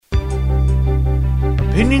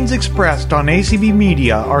opinions expressed on ACB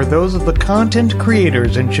Media are those of the content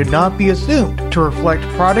creators and should not be assumed to reflect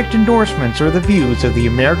product endorsements or the views of the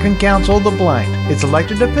American Council of the Blind, its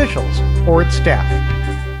elected officials, or its staff.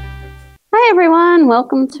 Hi everyone,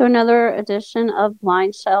 welcome to another edition of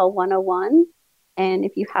BlindShell 101. And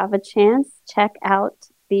if you have a chance, check out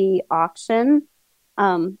the auction.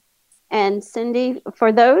 And Cindy,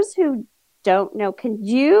 for those who don't know, can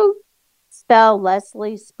you spell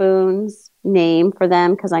Leslie Spoon's name for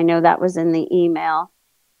them? Because I know that was in the email.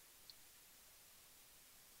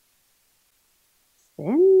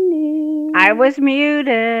 Cindy. I was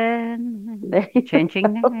muted.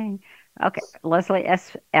 Changing name. Okay, Leslie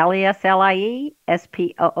Leslie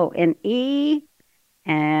Spoone,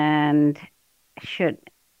 and she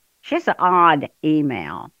has an odd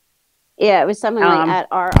email. Yeah, it was something like at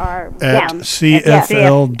RR. At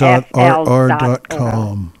cfl.rr.com.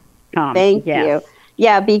 Thank you.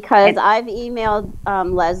 Yeah, because I've emailed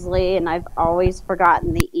Leslie and I've always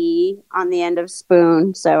forgotten the E on the end of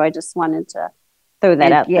spoon. So I just wanted to throw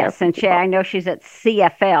that out there. Yes, and I know she's at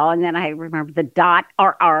CFL, and then I remember the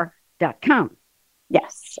 .rr.com.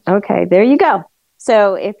 Yes. Okay, there you go.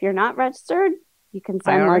 So if you're not registered, you can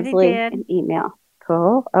send Leslie an email.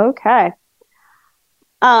 Cool. Okay.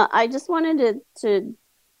 I just wanted to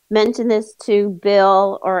mention this to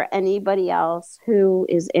Bill or anybody else who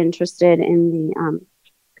is interested in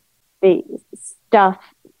the stuff,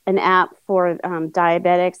 an app for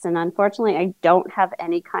diabetics. And unfortunately, I don't have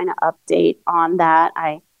any kind of update on that.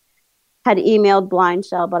 I had emailed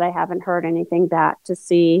BlindShell, but I haven't heard anything back to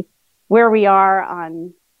see where we are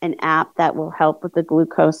on an app that will help with the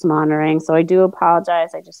glucose monitoring. So I do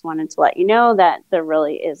apologize. I just wanted to let you know that there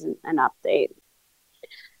really isn't an update.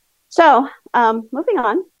 So moving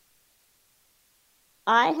on,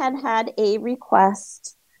 I had a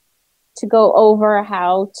request to go over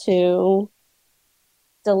how to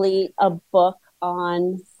delete a book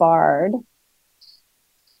on Fard.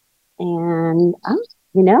 And, I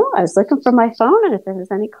was looking for my phone, and if it was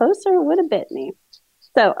any closer, it would have bit me.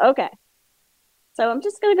 So, okay. So I'm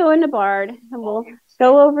just going to go into Bard, and we'll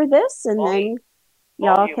go over this, and then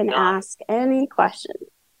y'all can ask any questions.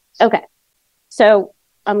 Okay. So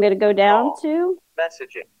I'm going to go down to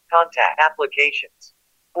messaging, contact, applications,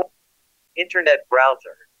 internet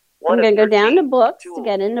browser. I'm going to go down to books to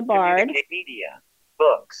get into Bard. Media,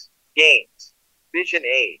 books, games, vision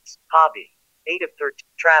aids, hobby, 8 of 13,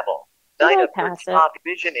 travel, 9 of 13, hobby,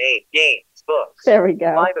 vision aid, games, books. There we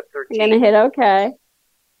go. 5 of 13. I'm going to hit OK.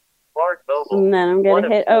 Bard mobile. And then I'm going to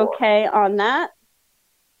hit OK on that.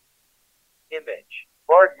 Image,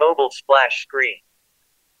 Bard mobile splash screen.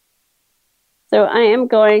 So I am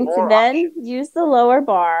going to then use the lower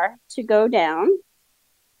bar to go down.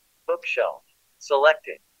 Bookshelf,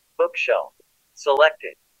 selected. Bookshelf,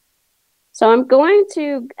 selected. So I'm going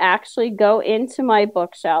to actually go into my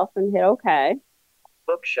bookshelf and hit OK.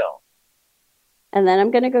 Bookshelf. And then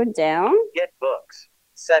I'm going to go down. Get books,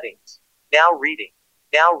 settings, now reading,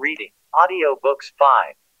 audiobooks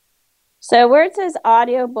 5. So where it says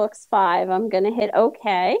audiobooks 5, I'm going to hit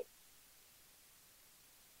OK.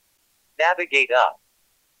 Navigate up.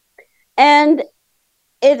 And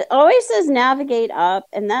it always says navigate up,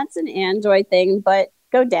 and that's an Android thing, but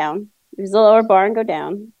go down. Use the lower bar and go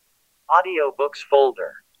down. Audiobooks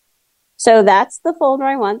folder. So that's the folder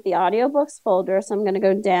I want, the audiobooks folder. So I'm going to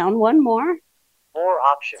go down one more. More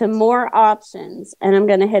options. To more options. And I'm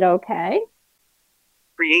going to hit OK.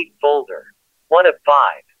 Create folder. 1 of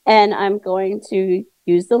 5. And I'm going to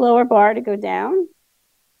use the lower bar to go down.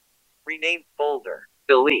 Rename folder.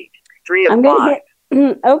 Delete. 3 of I'm 5. Going to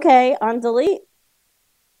hit OK on delete.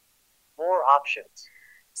 More options.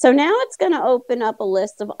 So now it's going to open up a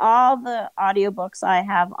list of all the audiobooks I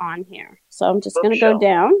have on here. So I'm just going to go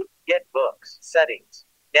down. Get books. Settings.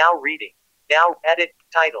 Now reading. Now edit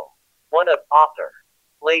title. 1 of author.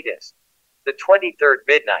 Latest. The 23rd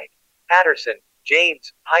Midnight. Patterson,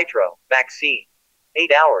 James, Hydro, Maxine.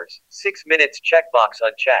 8 hours, 6 minutes, checkbox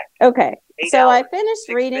unchecked. Okay, so hours, I finished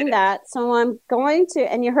reading that. So I'm going to,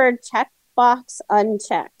 and you heard checkbox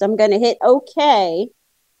unchecked. I'm going to hit OK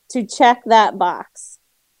to check that box.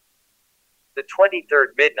 The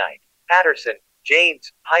 23rd Midnight. Patterson,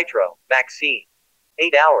 James, Hydro, Maxine.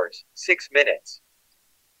 8 hours, 6 minutes.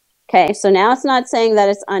 Okay, so now it's not saying that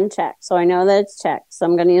it's unchecked. So I know that it's checked. So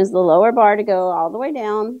I'm going to use the lower bar to go all the way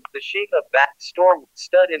down. The shape of bat storm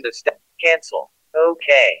stud in the step. Cancel.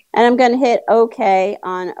 Okay. And I'm going to hit OK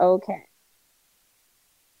on OK.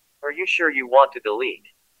 Are you sure you want to delete?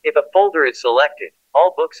 If a folder is selected,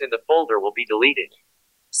 all books in the folder will be deleted.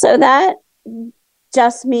 So that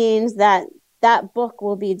just means that that book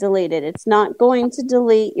will be deleted. It's not going to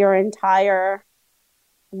delete your entire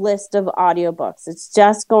list of audiobooks. It's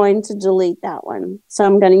just going to delete that one. So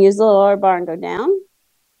I'm going to use the lower bar and go down.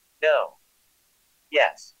 No.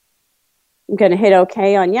 Yes. I'm going to hit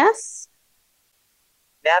OK on yes.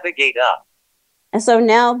 Navigate up. And so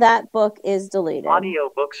now that book is deleted.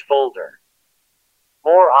 Audiobooks folder.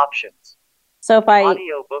 More options. So if I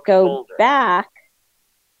Audiobooks go folder. back,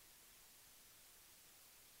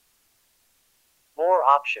 more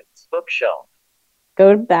options. Bookshelf.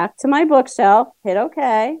 go back to my bookshelf, hit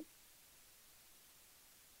OK.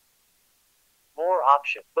 More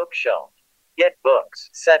options. Bookshelf. Get books.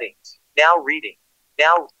 Settings. Now reading.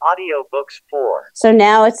 Now audiobooks 4. So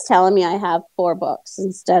now it's telling me I have 4 books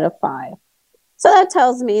instead of 5. So that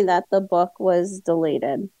tells me that the book was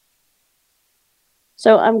deleted.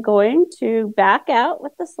 So I'm going to back out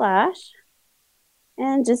with the slash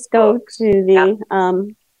and just go Books. to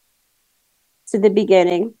the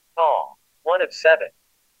beginning. Call. 1 of 7.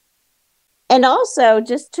 And also,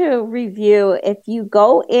 just to review, if you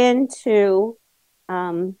go into,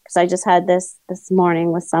 because I just had this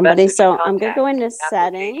morning with somebody, Message so contacts. I'm going to go into Application.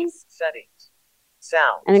 settings. Settings.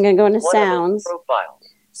 Sounds. And I'm going to go into 1 of 11 sounds. profiles.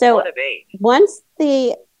 So 1 of 8. once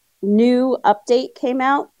the new update came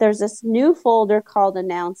out, there's this new folder called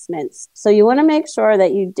announcements. So you want to make sure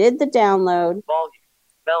that you did the download. Volume.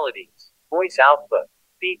 Melodies. Voice output.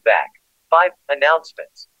 Feedback. 5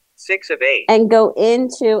 announcements. 6 of 8. And go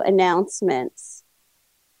into announcements.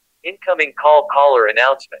 Incoming call caller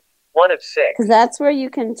announcement. 1 of 6. Because that's where you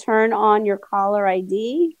can turn on your caller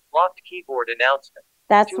ID. Locked keyboard announcement.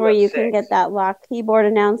 That's 2 where of you 6. can get that locked keyboard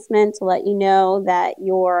announcement to let you know that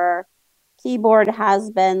your keyboard has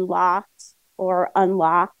been locked or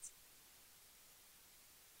unlocked.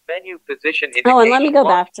 Menu position indication. Oh, and let me go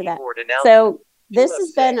back Locked to that. keyboard announcement. So 2 this of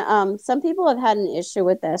has 6. been, some people have had an issue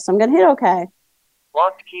with this. So I'm going to hit OK.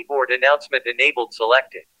 Locked keyboard announcement enabled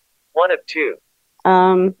selected. 1 of 2.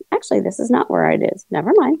 Actually, this is not where it is.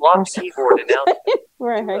 Never mind. Locked keyboard announcement.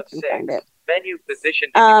 Where 2 I of can 6. find it. Menu position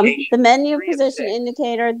indication. The menu 3 of position 6.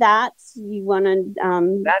 indicator, that's you want to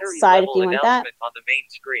Battery decide if level you want that. announcement on the main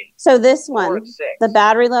screen. So this 4 one, of 6. the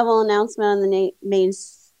battery level announcement on the main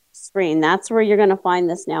screen, that's where you're going to find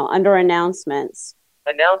this now, under announcements.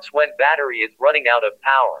 Announce when battery is running out of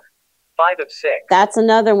power. 5 of 6. That's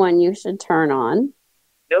another one you should turn on.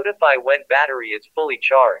 Notify when battery is fully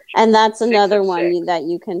charged. And that's 6 another of one 6. that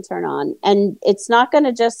you can turn on. And it's not going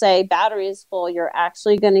to just say battery is full. You're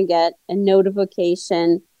actually going to get a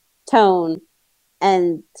notification tone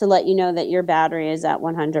and to let you know that your battery is at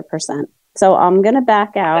 100%. So I'm going to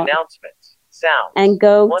back out. Announcements. Sounds. And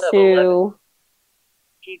go 1 of to 11.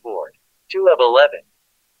 Keyboard. 2 of 11.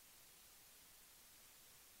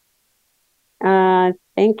 I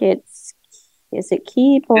think is it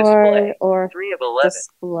keyboard Display. or 3 of 11.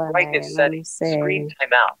 display? Brightness Let me settings. see. Screen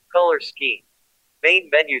timeout. Color scheme. Main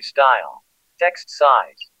menu style. Text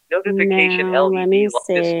size. Notification No, let me LED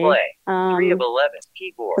see. display. 3 of 11.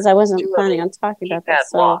 Keyboard. Because I wasn't 2 of planning 11. on talking about Keypad this.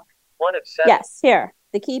 So lock. 1 of 7. yes, here,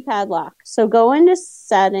 the keypad lock. So go into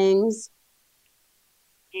settings.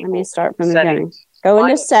 Keyboard. Let me start from the Settings. beginning. Go 5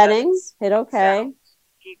 into of 7. settings, hit OK. Sounds.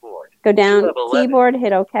 Keyboard. Go 2 down, of 11. keyboard,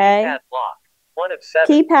 hit OK. Keypad lock. 1 of 7.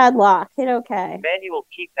 Keypad lock, hit OK. Manual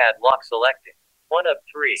keypad lock selected. 1 of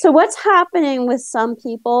 3. So what's happening with some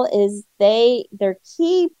people is their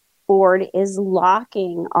keyboard is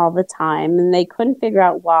locking all the time and they couldn't figure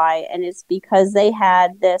out why, and it's because they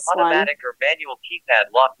had this Automatic or manual keypad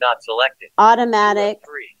lock not selected. automatic 2 of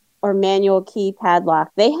 3. or manual keypad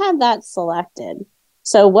lock. They had that selected.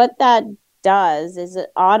 So what that does is it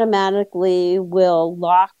automatically will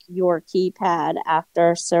lock your keypad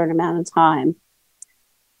after a certain amount of time.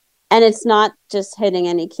 And it's not just hitting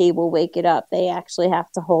any key will wake it up. They actually have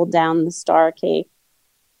to hold down the star key.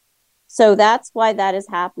 So that's why that is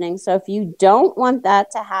happening. So if you don't want that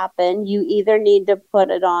to happen, you either need to put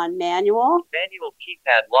it on manual. Manual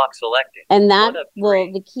keypad lock selected. And that 1 of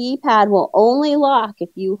 3. the keypad will only lock if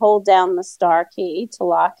you hold down the star key to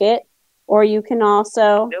lock it. Or you can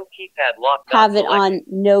also No keypad lock not have it selected. on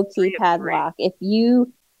no 3 of keypad 3. lock. If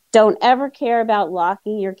you don't ever care about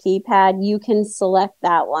locking your keypad, you can select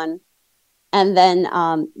that one. And then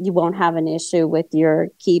you won't have an issue with your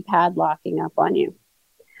keypad locking up on you.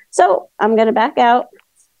 So I'm going to back out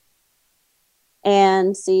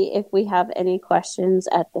and see if we have any questions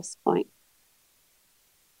at this point.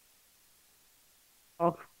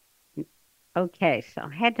 Oh, okay. So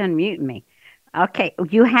I had to unmute me. Okay,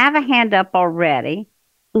 you have a hand up already.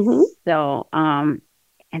 Mm-hmm. So, and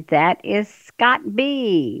that is Scott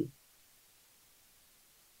B.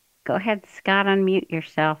 Go ahead, Scott, unmute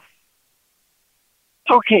yourself.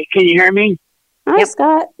 Okay, can you hear me? Hi, Yep.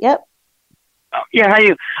 Scott. Yep. Yeah, how are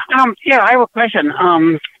you? Yeah, I have a question.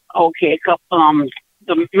 Okay,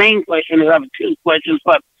 the main question is I have two questions,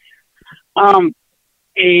 but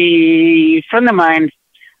a friend of mine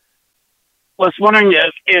was wondering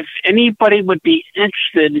if anybody would be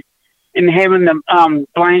interested in having the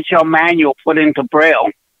BlindShell manual put into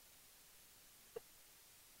Braille.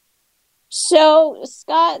 So,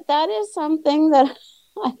 Scott, that is something that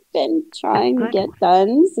I've been trying to get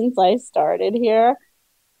done since I started here.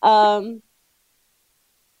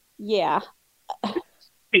 Yeah.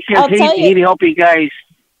 Because he'd help you guys.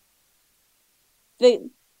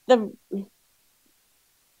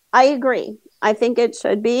 I agree. I think it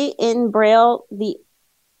should be in Braille. The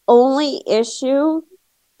only issue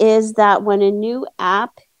is that when a new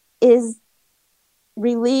app is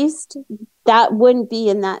released, that wouldn't be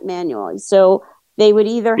in that manual. So they would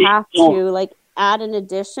either have to add an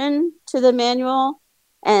addition to the manual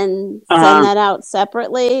and send that out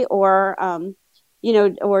separately, or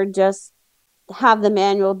or just have the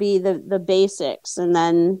manual be the basics and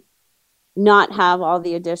then not have all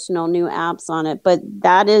the additional new apps on it. But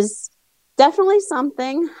that is definitely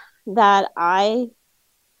something that I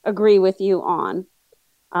agree with you on.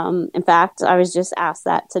 In fact, I was just asked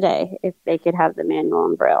that today, if they could have the manual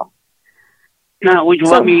in Braille. Now, would you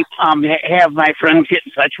let me have my friend get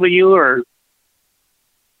in touch with you, or?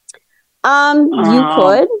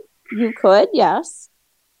 You could, yes.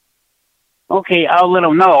 Okay, I'll let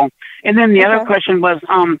them know. And then the other question was,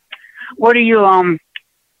 where do you,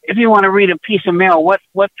 if you want to read a piece of mail, what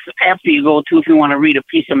app do you go to if you want to read a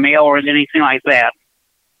piece of mail or anything like that?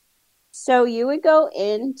 So you would go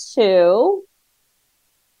into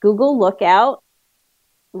Google Lookout.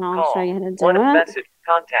 And I'll show you how to do it. Message,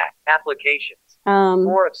 contact, applications.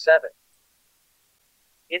 4 of 7.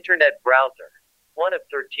 Internet browser. 1 of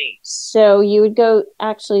 13. So you would go,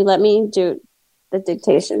 actually, let me do the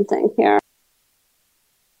dictation thing here.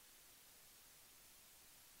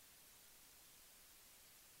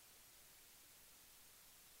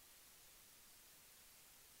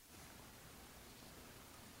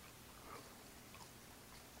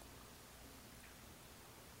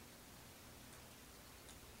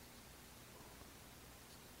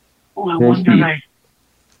 Oh, I wonder.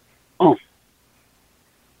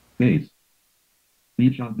 Base.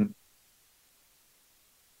 Speech on the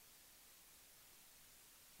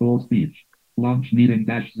full speech. Launch meeting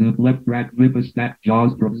dash Zoom left rack ripper stack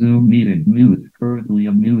JAWS from Zoom meeting mute. Currently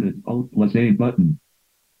unmuted. Alt+A button.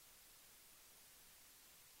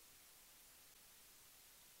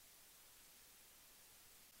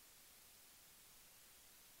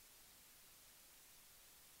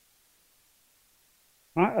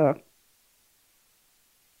 Uh-oh.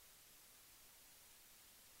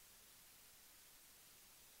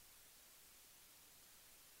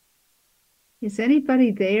 Is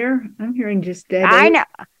anybody there? I'm hearing just dead. I know.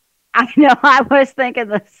 I was thinking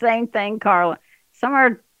the same thing, Carla.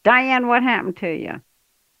 Somewhere, Diane, what happened to you?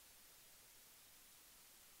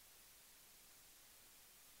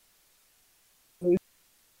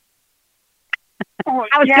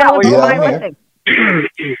 I was going to look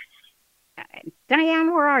at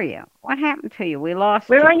Diane, where are you? What happened to you? We lost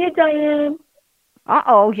Where are you, Diane?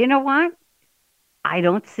 Uh-oh, you know what? I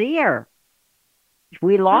don't see her.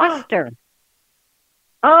 We lost her.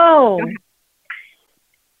 Oh.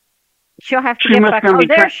 She'll have to get back. Oh,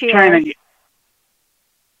 there she is.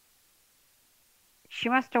 She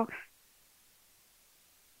must have.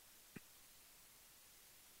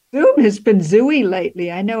 Zoom has been zooey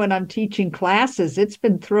lately. I know when I'm teaching classes, it's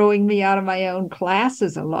been throwing me out of my own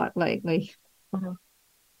classes a lot lately.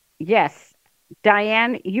 Yes.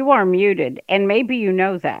 Diane, you are muted, and maybe you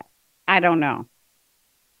know that. I don't know.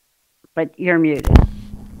 But you're muted.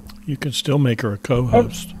 You can still make her a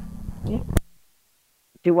co-host.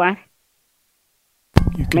 Do what?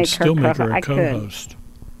 You can still make her a co-host.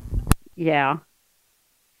 Yeah.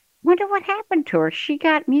 Wonder what happened to her. She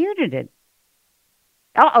got muted.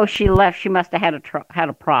 Uh-oh, she left. She must have had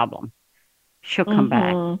a problem. She'll come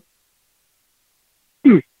back.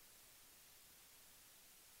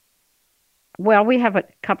 Well, we have a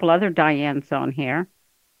couple other Dianes on here.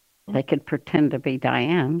 They could pretend to be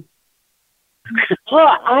Diane. Well,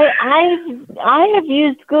 I have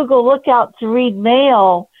used Google Lookout to read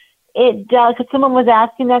mail. It does, because someone was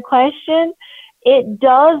asking that question. It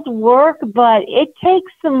does work, but it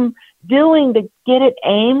takes some doing to get it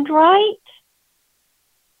aimed right.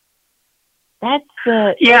 That's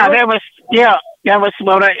that was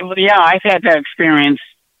what I've had that experience.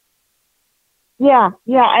 Yeah,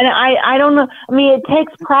 and I don't know. I mean, it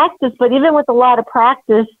takes practice, but even with a lot of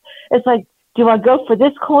practice, it's like, do I go for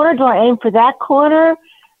this corner? Do I aim for that corner?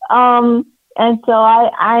 And so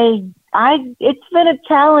I it's been a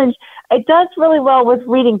challenge. It does really well with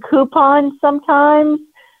reading coupons sometimes.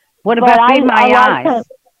 What about Be My Eyes?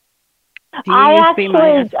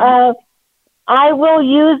 I will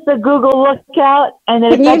use the Google Lookout, and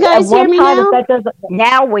then can you guys hear me now? If that doesn't...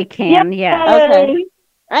 Now we can, yeah. Okay.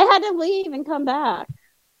 I had to leave and come back.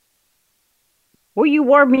 Well, you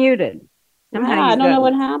were muted. I don't know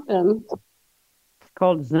what happened. It's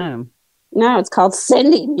called Zoom. No, it's called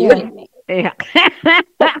Cindy muting me. Yeah.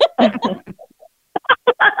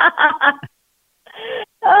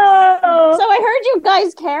 Oh. So I heard you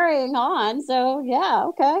guys carrying on. So yeah,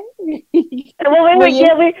 okay. Well,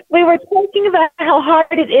 we were talking about how hard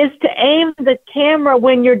it is to aim the camera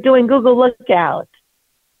when you're doing Google Lookout.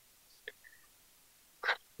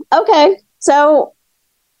 Okay, so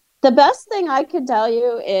the best thing I could tell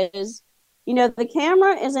you is, the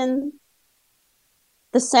camera is in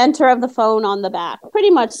the center of the phone on the back,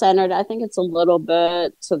 pretty much centered. I think it's a little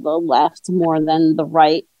bit to the left more than the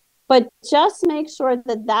right, but just make sure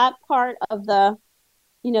that part of the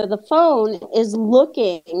phone is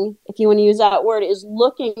looking, if you want to use that word, is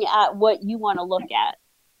looking at what you want to look at.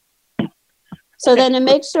 So then to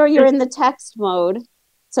make sure you're in the text mode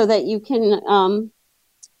so that you can,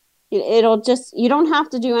 you don't have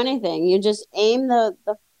to do anything. You just aim the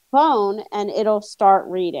phone and it'll start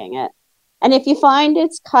reading it. And if you find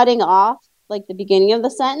it's cutting off, like the beginning of the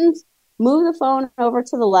sentence, move the phone over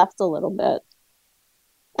to the left a little bit.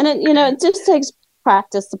 And it just takes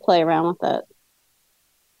practice to play around with it.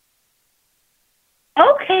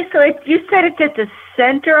 Okay, so you said it's at the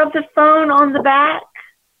center of the phone on the back?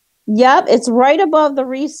 Yep, it's right above the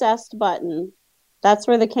recessed button. That's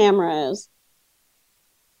where the camera is.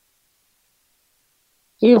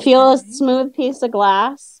 Do you feel a smooth piece of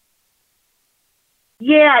glass?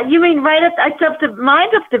 Yeah, you mean right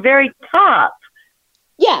mine's up the very top.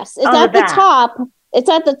 Yes, it's at the top. It's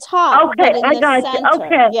at the top. Okay, I got you.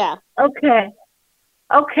 Okay. Yeah.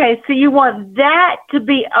 Okay, so you want that to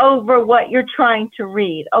be over what you're trying to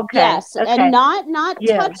read. Okay. Yes, okay. And not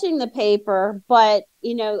touching the paper, but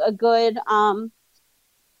a good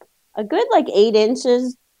like 8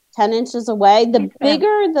 inches, 10 inches away. The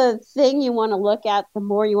bigger the thing you want to look at, the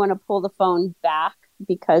more you want to pull the phone back,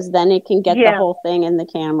 because then it can get the whole thing in the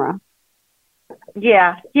camera.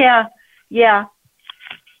 Yeah.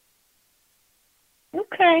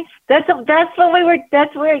 Okay, that's weird,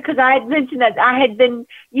 because I had mentioned that I had been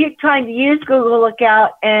trying to use Google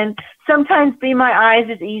Lookout, and sometimes Be My Eyes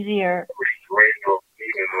is easier.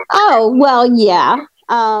 Oh well, yeah.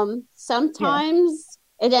 Sometimes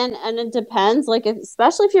it depends. Like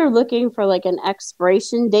especially if you're looking for like an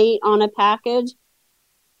expiration date on a package,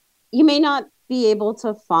 you may not be able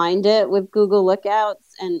to find it with Google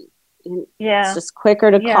Lookouts, and it's just quicker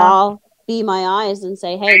to call Be My Eyes and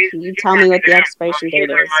say, hey, can you tell me what the expiration date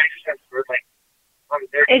is?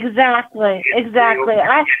 Exactly.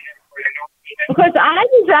 Because I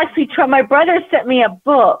was actually my brother sent me a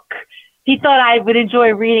book he thought I would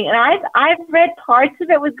enjoy reading, and I've read parts of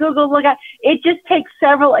it with Google Lookout. It just takes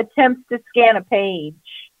several attempts to scan a page.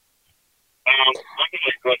 I'm going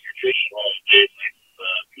to go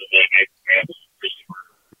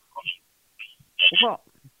What are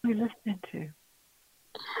we listening to?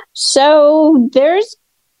 So there's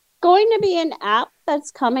going to be an app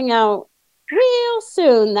that's coming out real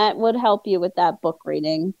soon that would help you with that book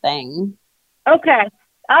reading thing. Okay.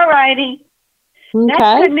 All righty. Okay.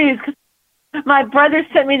 That's good news. My brother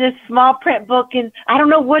sent me this small print book, and I don't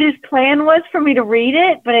know what his plan was for me to read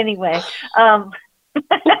it, but anyway. I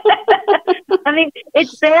mean,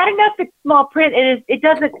 it's bad enough it's small print. It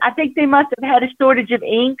doesn't, I think they must have had a shortage of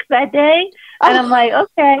ink that day. And I'm like,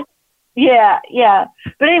 okay. Yeah.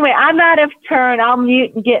 But anyway, I'm out of turn. I'll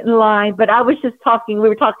mute and get in line. But we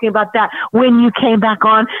were talking about that when you came back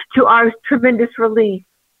on, to our tremendous relief.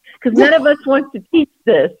 Because none of us wants to teach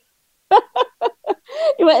this.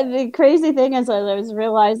 The crazy thing is, I was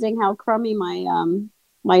realizing how crummy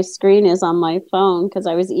my screen is on my phone because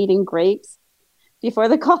I was eating grapes before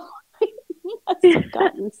the call. I must have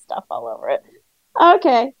gotten stuff all over it.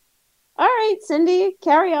 Okay. All right, Cindy,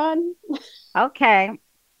 carry on. Okay.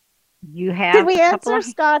 Did we answer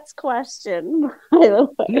Scott's question? By the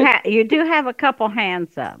way? You do have a couple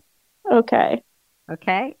hands up. Okay.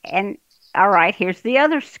 And all right, here's the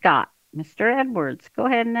other Scott, Mr. Edwards. Go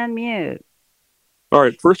ahead and unmute. All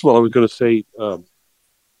right. First of all, I was going to say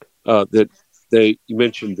that you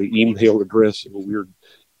mentioned the email address.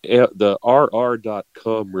 The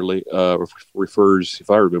rr.com really refers, if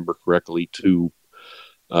I remember correctly, to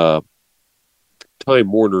Time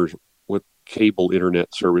Warner's cable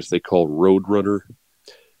internet service they call Roadrunner.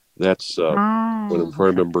 That's when if I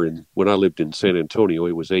remember when I lived in San Antonio,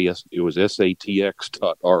 it was satx.rr.com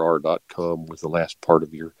with the last part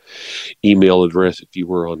of your email address if you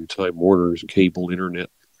were on Time Warner's cable internet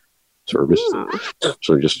service.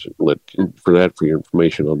 So just for your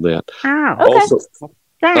information on that. Also,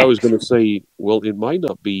 I was going to say, well, it might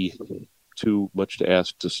not be too much to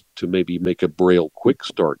ask to maybe make a Braille quick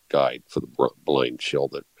start guide for the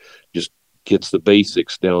BlindShell that just gets the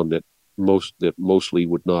basics down that mostly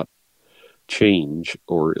would not change,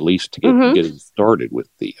 or at least to get getting started with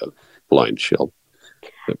the BlindShell.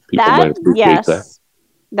 People might appreciate that.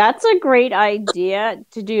 That's a great idea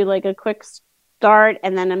to do, like a quick start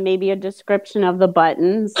and then maybe a description of the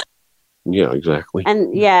buttons. Yeah, exactly.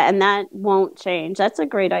 And that won't change. That's a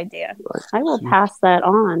great idea. Right. I will pass that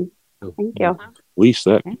on. Thank you. At least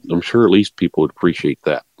that, I'm sure at least people would appreciate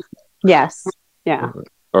that. Yes. Yeah.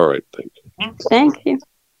 All right. Thank you. Thank you.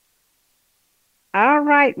 All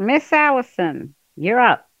right, Miss Allison, you're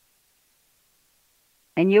up.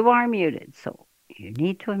 And you are muted, so you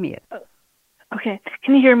need to unmute. Okay.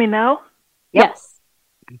 Can you hear me now? Yes.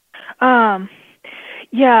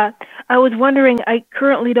 Yeah, I was wondering, I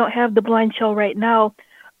currently don't have the BlindShell right now.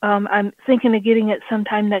 I'm thinking of getting it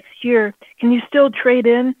sometime next year. Can you still trade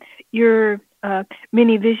in your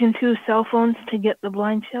Mini Vision 2 cell phones to get the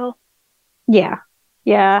BlindShell? Yeah.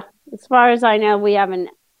 Yeah. As far as I know, we haven't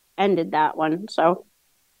ended that one. So,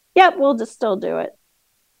 yep, we'll just still do it.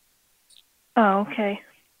 Oh, okay.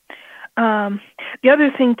 The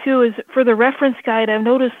other thing, too, is for the reference guide, I've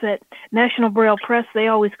noticed that National Braille Press, they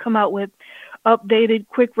always come out with updated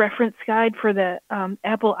quick reference guide for the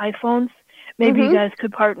Apple iPhones. Maybe you guys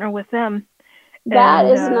could partner with them. That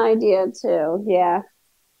is an idea, too. Yeah.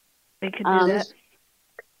 They could do that.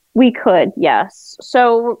 We could, yes.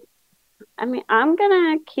 So, I mean, I'm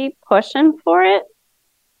going to keep pushing for it.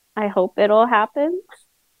 I hope it'll happen.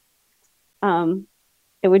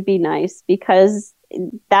 It would be nice because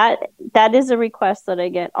that is a request that I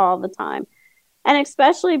get all the time. And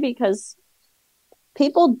especially because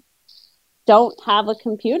people don't have a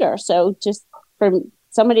computer. So just for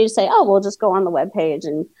somebody to say, oh, we'll just go on the webpage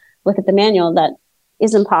and look at the manual, that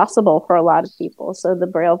isn't possible for a lot of people. So the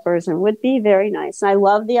Braille version would be very nice. And I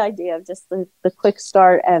love the idea of just the quick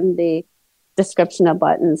start and the description of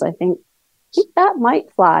buttons. I think that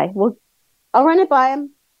might fly. I'll run it by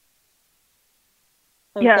him.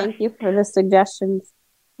 So thank you for the suggestions.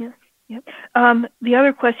 Yeah. Yep. The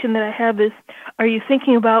other question that I have is, are you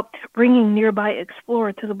thinking about bringing Nearby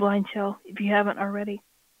Explorer to the BlindShell if you haven't already?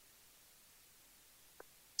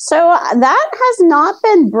 So that has not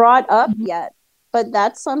been brought up yet, but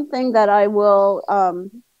that's something that I will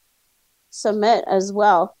submit as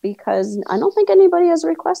well, because I don't think anybody has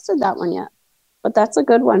requested that one yet, but that's a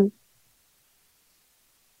good one.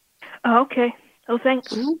 Oh, okay. Oh,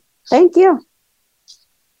 thanks. Thank you.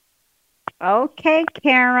 Okay,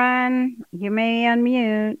 Karen, you may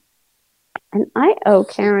unmute. And I owe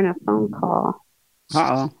Karen a phone call.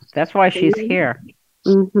 Uh-oh, that's why she's here.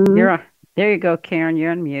 There you go, Karen,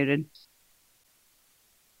 you're unmuted.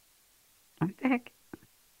 What the heck?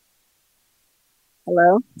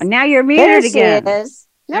 Hello? And now you're muted again. She is.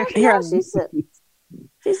 No, she said.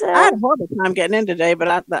 I had a horrible time getting in today,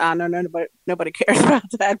 but I know nobody cares about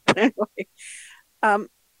that. But anyway, I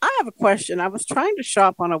have a question. I was trying to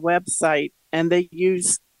shop on a website, and they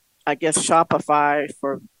use, I guess, Shopify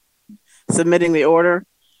for submitting the order,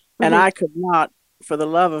 and I could not, for the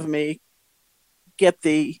love of me, get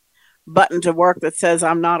the button to work that says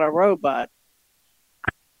I'm not a robot.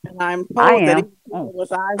 And I'm told that even people with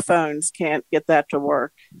iPhones can't get that to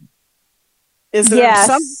work. Is there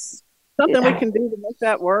something we can do to make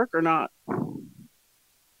that work or not?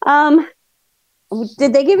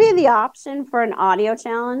 Did they give you the option for an audio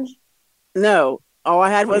challenge? No. All I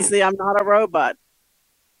had was the I'm not a robot.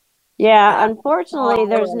 Yeah, unfortunately,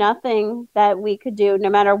 there's nothing that we could do, no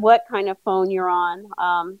matter what kind of phone you're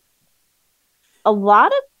on. A lot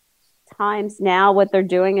of times now, what they're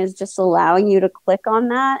doing is just allowing you to click on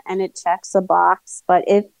that, and it checks a box. But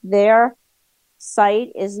if their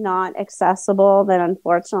site is not accessible, then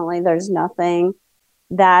unfortunately, there's nothing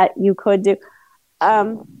that you could do.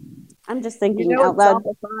 I'm just thinking out loud.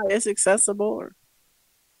 Shopify is accessible, or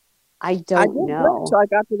I don't know. So I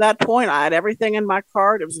got to that point. I had everything in my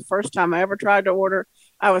cart. It was the first time I ever tried to order.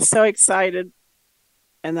 I was so excited,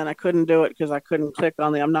 and then I couldn't do it because I couldn't click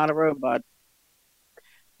on the I'm not a robot.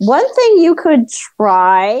 One thing you could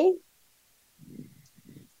try,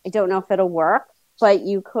 I don't know if it'll work, but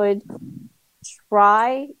you could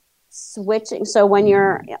try switching. So when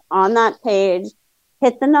you're on that page,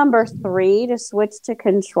 hit the number 3 to switch to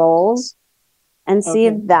controls and see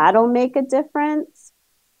if that'll make a difference.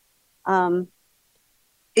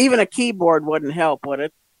 Even a keyboard wouldn't help, would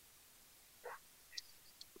it?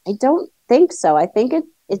 I don't think so. I think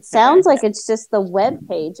it sounds like it's just the web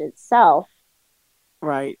page itself.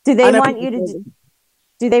 Right. Do they want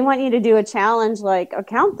you to do a challenge like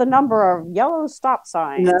count the number of yellow stop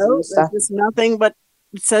signs? No, there's just nothing but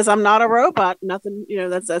it says I'm not a robot. Nothing,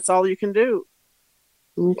 that's all you can do.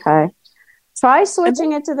 Okay. Try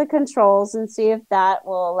switching it to the controls and see if that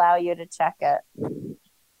will allow you to check it.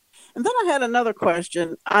 And then I had another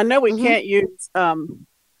question. I know we can't use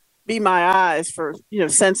Be My Eyes for,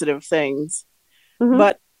 sensitive things.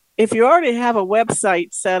 But if you already have a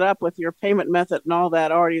website set up with your payment method and all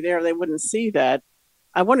that already there, they wouldn't see that.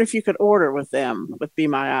 I wonder if you could order with them, with Be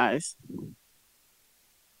My Eyes.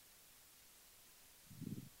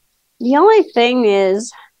 The only thing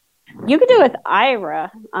is, you could do it with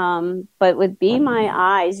Ira, but with Be My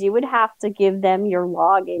Eyes, you would have to give them your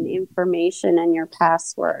login information and your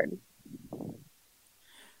password.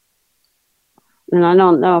 And I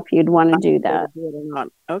don't know if you'd want to do that. Do it or not.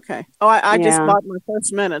 Okay. Oh, I just bought my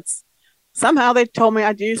first minutes. Somehow they told me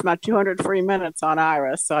I'd use my 200 free minutes on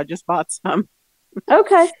Ira, so I just bought some.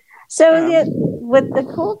 Okay. So with the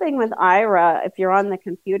cool thing with Ira, if you're on the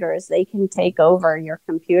computer, is they can take over your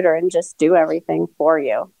computer and just do everything for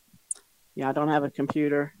you. Yeah, I don't have a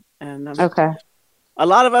computer. And okay. A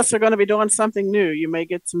lot of us are going to be doing something new. You may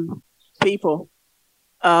get some people.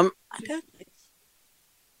 You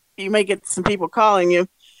may get some people calling you.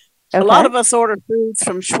 Okay. A lot of us order foods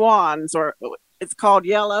from Schwann's, or it's called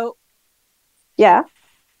Yellow. Yeah.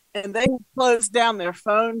 And they closed down their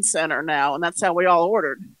phone center now, and that's how we all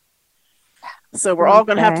ordered. So we're all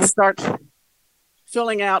going to have to start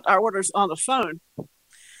filling out our orders on the phone.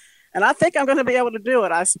 And I think I'm going to be able to do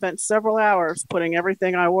it. I spent several hours putting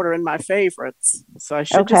everything I order in my favorites. So I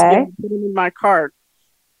should just put them in my cart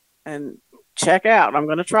and check out. I'm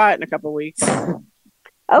going to try it in a couple of weeks.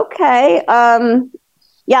 Okay.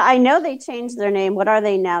 Yeah, I know they changed their name. What are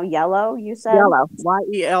they now? Yellow, you said? Yellow.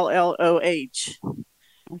 Yelloh.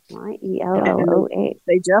 Yellow.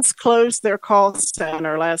 They just closed their call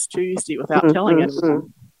center last Tuesday without telling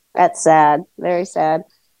anyone. That's sad. Very sad.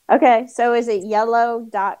 Okay, so is it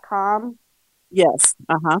yellow.com? Yes.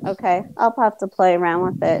 Okay, I'll have to play around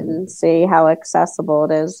with it and see how accessible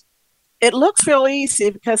it is. It looks real easy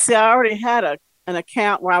because, see, I already had an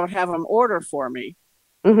account where I would have them order for me.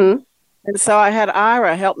 Mm-hmm. And so I had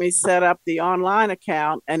Ira help me set up the online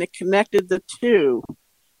account, and it connected the two.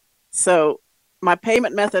 So my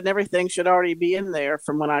payment method and everything should already be in there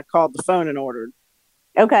from when I called the phone and ordered.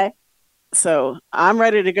 Okay. So I'm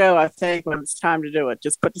ready to go, I think, when it's time to do it.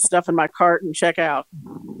 Just put the stuff in my cart and check out.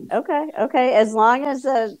 Okay. As long as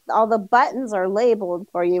all the buttons are labeled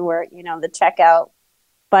for you, where, the checkout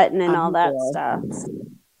button and all that stuff.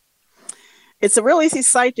 It's a real easy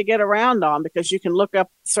site to get around on because you can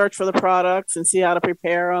search for the products and see how to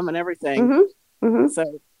prepare them and everything. Mm-hmm.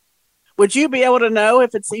 So would you be able to know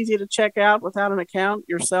if it's easy to check out without an account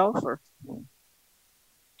yourself, or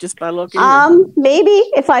just by looking? Maybe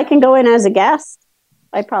if I can go in as a guest,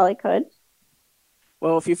 I probably could.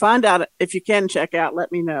 Well, if you find out if you can check out,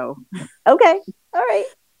 let me know. Okay. All right.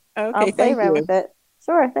 Okay. I'll play around with it.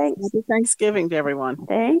 Sure. Thanks. Happy Thanksgiving to everyone.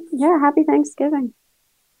 Thanks. Yeah. Happy Thanksgiving.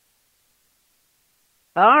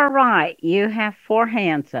 All right. You have 4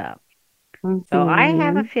 hands up. Mm-hmm. So I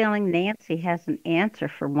have a feeling Nancy has an answer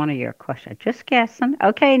for one of your questions. Just guessing.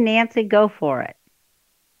 Okay, Nancy, go for it.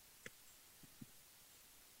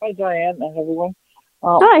 Hi, Diane and everyone.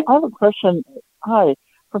 Hi. I have a question. Hi.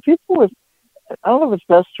 For people with, I don't know if it's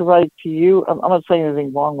best to write to you. I'm not saying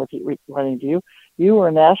anything wrong with you, writing to you. You or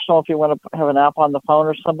National, if you want to have an app on the phone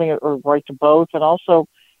or something, or write to both. And also,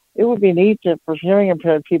 it would be neat for hearing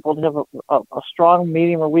impaired people to have a strong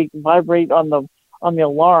medium where we can vibrate on the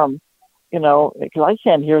alarm, because I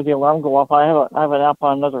can't hear the alarm go off. I have an app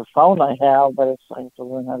on another phone I have, but I have to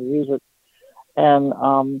learn how to use it. And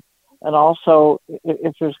also,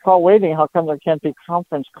 if there's call waiting, how come there can't be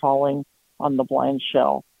conference calling on the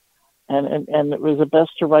BlindShell? And was it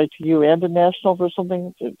best to write to you and to National for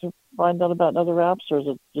something to find out about other apps, or is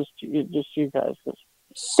it just you guys?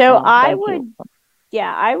 So I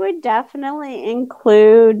would definitely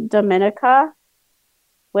include Dominica.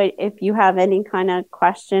 If you have any kind of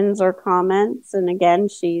questions or comments, and again,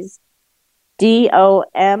 she's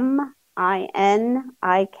DOMINIKA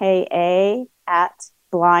at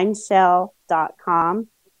blindshell.com.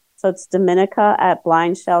 So it's Dominica at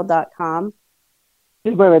blindshell.com.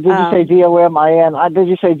 Wait, did you say DOMIN? Did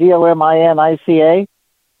you say DOMINICA?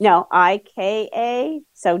 No, IKA.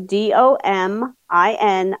 So DOMINIKA.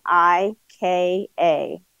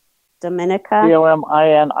 Dominica.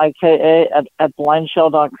 DOMINIKA at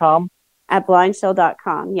blindshell.com. At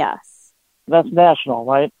blindshell.com, yes. That's national,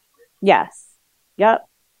 right? Yes. Yep.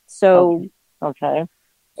 So okay.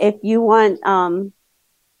 If you want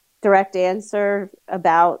direct answer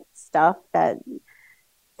about stuff that,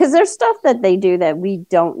 because there's stuff that they do that we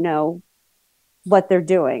don't know what they're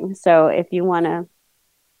doing. So if you want to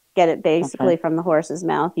get it basically from the horse's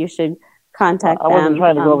mouth, you should contact them. I wasn't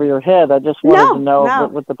trying to go over your head. I just wanted to know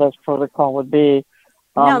what the best protocol would be.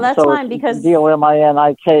 No, that's fine because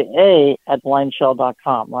DOMINIKA at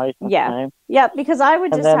blindshell.com, right? Yeah. Okay. Yeah, because I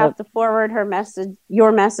would just have to forward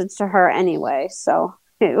your message to her anyway. So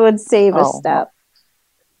it would save a step.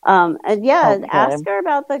 And ask her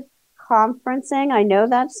about the conferencing. I know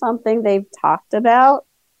that's something they've talked about.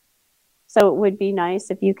 So it would be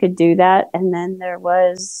nice if you could do that. And then there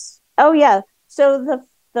was, so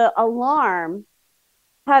the alarm,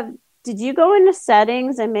 did you go into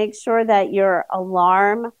settings and make sure that your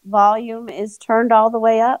alarm volume is turned all the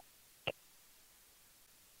way up?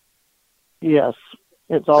 Yes,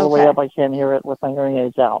 it's all the way up. I can't hear it with my hearing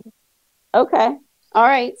aids out. Okay. All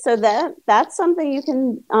right. So that's something you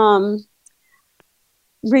can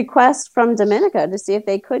request from Dominica to see if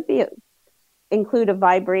they could include a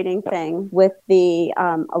vibrating thing with the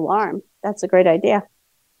alarm. That's a great idea.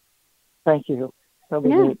 Thank you. That'll be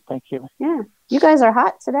great. Thank you. Yeah. You guys are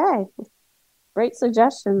hot today. Great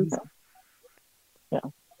suggestions. Yeah.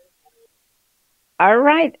 All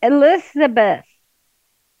right, Elizabeth.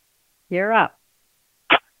 You're up.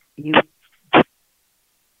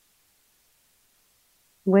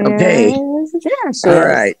 Okay. All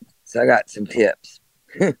right. So I got some tips.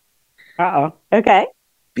 Uh-oh. Okay.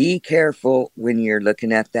 Be careful when you're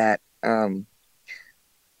looking at that. I'm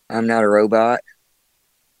not a robot.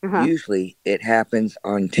 Usually it happens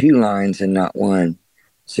on 2 lines and not 1.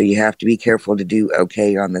 So you have to be careful to do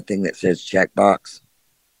okay on the thing that says checkbox.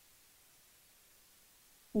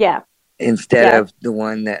 Yeah. Instead of the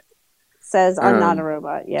one that says I'm not a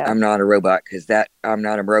robot. Yeah. I'm not a robot, because that I'm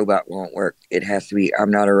not a robot won't work. It has to be I'm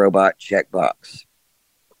not a robot checkbox.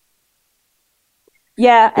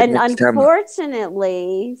 Yeah, and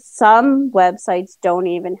unfortunately, some websites don't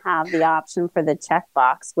even have the option for the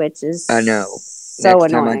checkbox, which is I know. So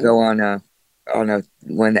Next annoying. time I go on a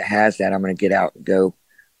one that has that, I'm going to get out and go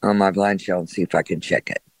on my BlindShell and see if I can check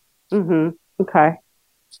it. Okay.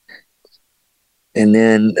 And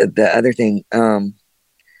then the other thing,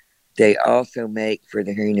 they also make for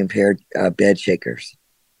the hearing impaired bed shakers.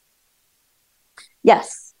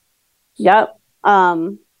 Yes. Yep.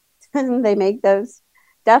 They make those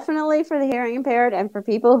definitely for the hearing impaired and for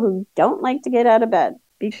people who don't like to get out of bed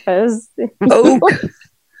because. Oh,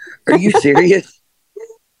 are you serious?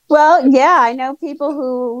 Well, yeah, I know people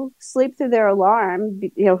who sleep through their alarm,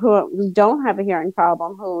 who don't have a hearing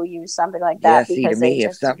problem, who use something like that. Yeah, see, to me,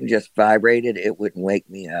 if something just vibrated, it wouldn't wake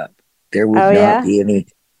me up. There would not be any.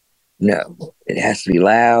 No, it has to be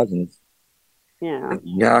loud and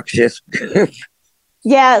obnoxious.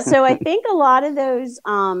 Yeah, so I think a lot of those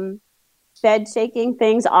bed shaking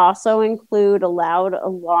things also include a loud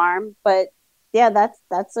alarm, but yeah,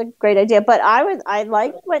 that's a great idea. But I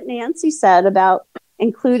like what Nancy said about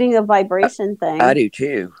including a vibration thing. I do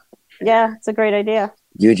too. Yeah, it's a great idea.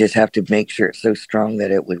 You just have to make sure it's so strong that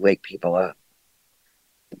it would wake people up.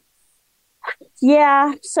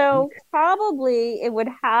 Yeah, so probably it would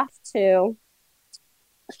have to.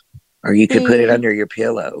 Or you could put it under your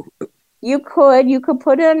pillow. You could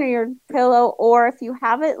put it under your pillow, or if you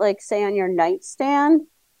have it, like say on your nightstand,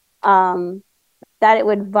 that it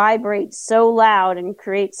would vibrate so loud and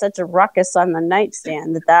create such a ruckus on the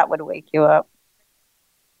nightstand that would wake you up.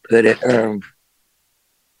 Put it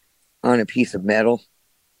on a piece of metal,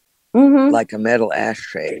 like a metal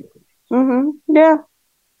ashtray. Yeah.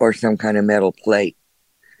 Or some kind of metal plate.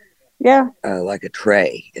 Yeah. Like a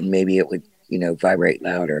tray, and maybe it would, vibrate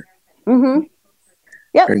louder.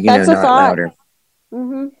 Yep, or, that's a not thought.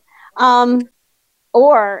 Louder.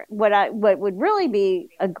 Or what would really be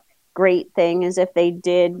a great thing is if they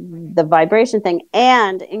did the vibration thing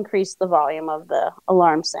and increase the volume of the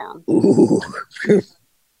alarm sound. Ooh.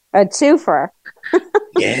 A twofer.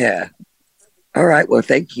 Yeah. All right. Well,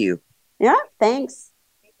 thank you. Yeah. Thanks.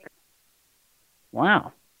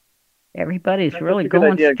 Wow. Everybody's That's really a good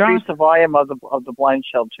going idea. strong. Increase the volume of the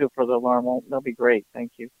BlindShell too for the alarm. That'll be great.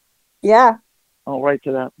 Thank you. Yeah. I'll write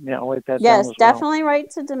to that. Yeah, I'll write that down Yes, as definitely write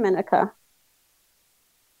to Dominica.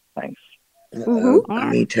 Thanks. I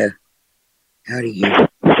need to. How do you?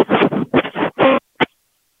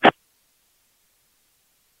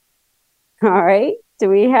 All right. Do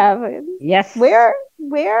we have? Yes.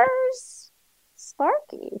 Where's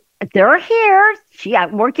Sparky? They're here.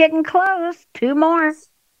 We're getting close. 2 more.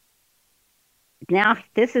 Now,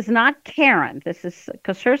 this is not Karen. This is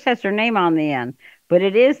because hers has her name on the end, but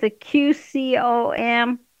it is the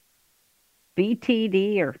QCOM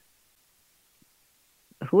BTD or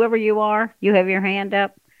whoever you are. You have your hand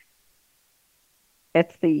up.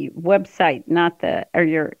 It's the website, not or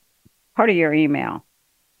your part of your email.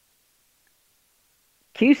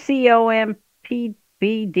 QCOMPBD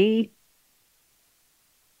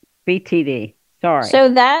BTD. Sorry.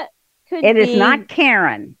 So that could It is not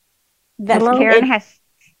Karen. Hello? Karen has.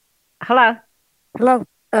 Hello. Hello.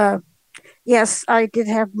 Yes, I did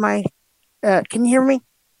have my. Can you hear me?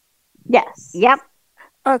 Yes. Yep.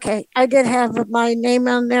 Okay, I did have my name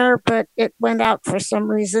on there, but it went out for some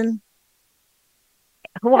reason.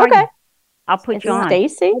 Who are you? I'll put you on.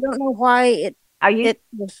 Stacy. I don't know why it. Are you?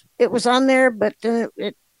 It was on there, but then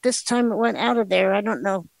this time it went out of there. I don't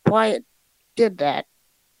know why it did that.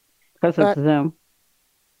 Because it's Zoom.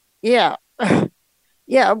 Yeah.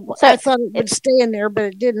 Yeah, so I thought it would stay in there, but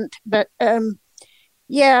it didn't. But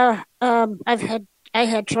yeah, I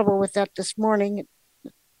had trouble with that this morning.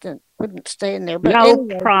 It wouldn't stay in there. But no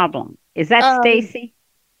anyway, problem. Is that Stacy?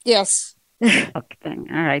 Yes. Okay. All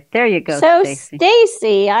right. There you go. So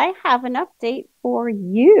Stacy, I have an update for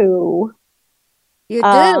you. You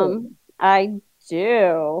do? I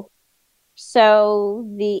do. So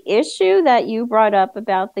the issue that you brought up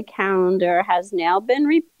about the calendar has now been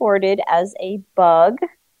reported as a bug,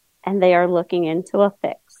 and they are looking into a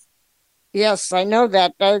fix. Yes, I know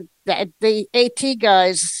that. The AT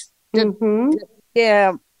guys did.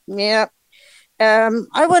 Yeah.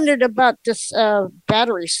 I wondered about this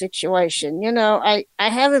battery situation. You know, I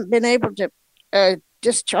haven't been able to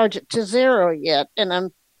discharge it to 0 yet, and I'm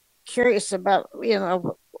curious about,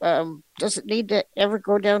 does it need to ever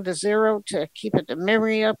go down to 0 to keep it the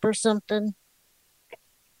memory up or something?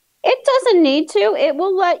 It doesn't need to. It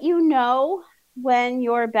will let you know when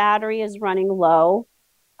your battery is running low.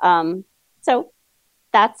 So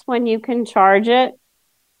that's when you can charge it.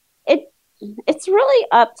 It's really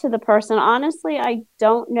up to the person. Honestly, I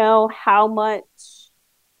don't know how much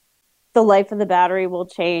the life of the battery will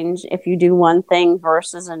change if you do one thing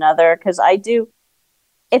versus another. Because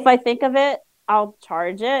if I think of it, I'll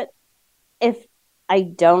charge it. If I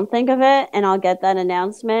don't think of it and I'll get that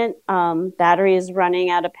announcement, battery is running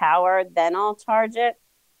out of power, then I'll charge it.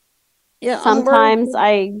 Yeah, sometimes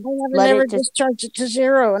I never discharge it to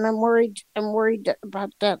 0, and I'm worried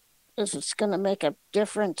about that. If it's going to make a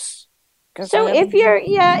difference. So if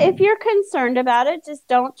you're concerned about it, just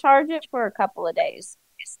don't charge it for a couple of days.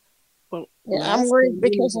 Well, yeah, I'm worried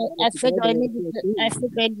because I figure I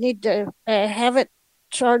need to have it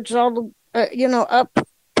charged all up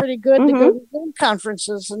pretty good to go to Zoom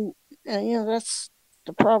conferences, and that's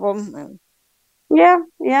the problem. Yeah.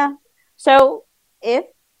 So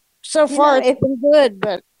far it's been good,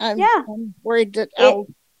 but I'm worried that I'll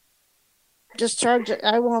discharge it.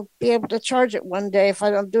 I won't be able to charge it one day if I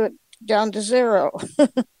don't do it down to 0.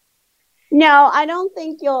 No, I don't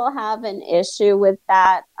think you'll have an issue with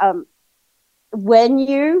that. When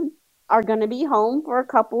you are going to be home for a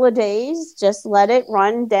couple of days, just let it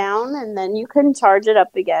run down and then you can charge it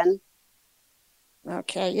up again.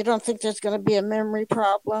 Okay. You don't think there's going to be a memory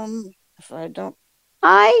problem if I don't?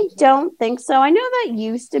 I don't think so. I know that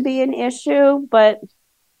used to be an issue, but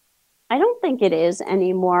I don't think it is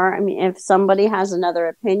anymore. I mean, if somebody has another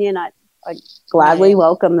opinion, I gladly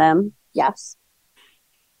welcome them. Yes.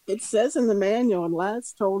 It says in the manual, and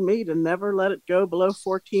Laz told me to never let it go below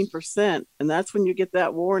 14%. And that's when you get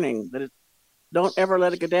that warning that don't ever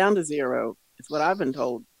let it go down to 0. It's what I've been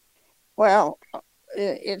told. Well,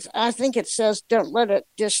 I think it says don't let it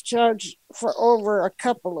discharge for over a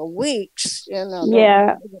couple of weeks.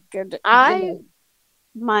 Yeah.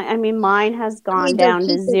 Mine has gone down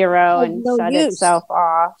to 0 and shut itself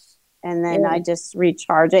off. And then I just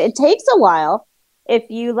recharge it. It takes a while. If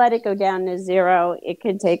you let it go down to 0, it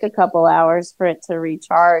could take a couple hours for it to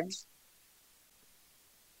recharge.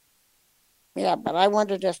 Yeah, but I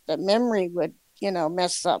wondered if the memory would,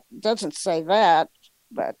 mess up. It doesn't say that,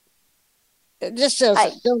 but it just says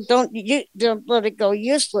don't let it go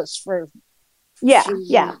useless for. Yeah.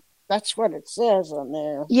 That's what it says on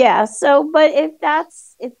there. Yeah. So, but if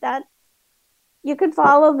that, you could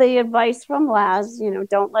follow the advice from Laz.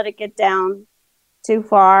 Don't let it get down too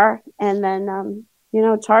far, and then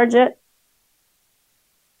charge it.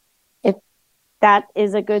 If that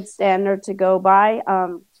is a good standard to go by.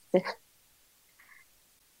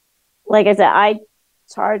 Like I said,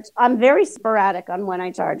 I'm very sporadic on when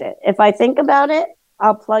I charge it. If I think about it,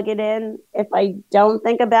 I'll plug it in. If I don't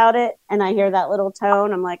think about it and I hear that little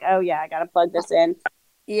tone, I'm like, oh yeah, I got to plug this in.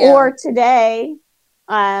 Or today,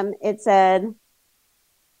 it said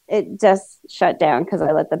it just shut down because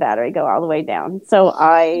I let the battery go all the way down. So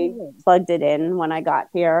I plugged it in when I got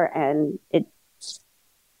here, and it's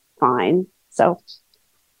fine. So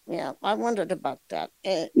yeah, I wondered about that.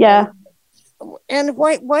 yeah. And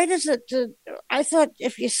why does it? I thought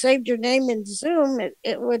if you saved your name in Zoom,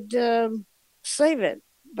 it would save it,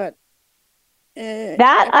 but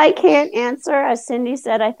that I can't answer. As Cindy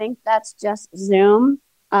said, I think that's just Zoom.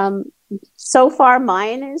 So far,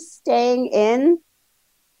 mine is staying in,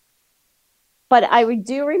 but I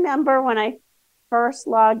do remember when I first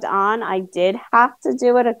logged on, I did have to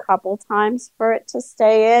do it a couple times for it to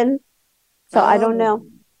stay in. So I don't know,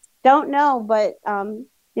 but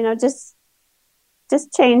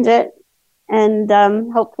just change it, and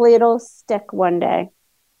hopefully it'll stick one day.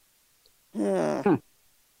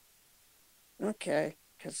 Okay,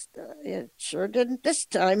 because it sure didn't this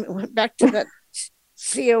time. It went back to that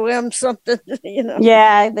COM something,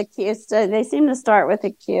 Yeah, the Q. They seem to start with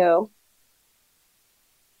a Q.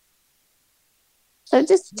 So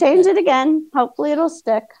just change it again. Hopefully it'll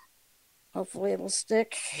stick.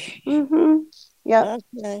 Mm-hmm. Yep.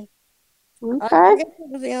 Okay. Okay. That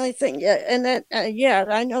was the only thing. Yeah, and that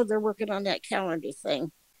I know they're working on that calendar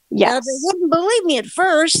thing. Yes. Now, they wouldn't believe me at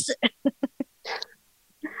first.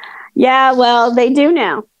 Yeah, well, they do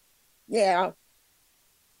now. Yeah.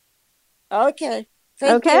 Okay.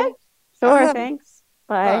 Thank you. Sure. Thanks.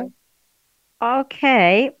 Bye.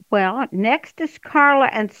 Okay. Well, next is Carla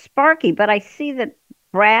and Sparky, but I see that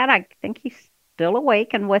Brad, I think he's still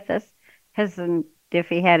awake and with us. Hasn't, if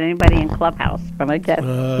he had anybody in Clubhouse, but I guess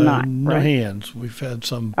not. No right? hands. We've had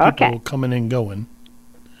some people coming and going.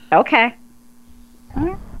 Okay.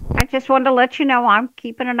 I just wanted to let you know I'm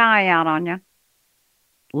keeping an eye out on you.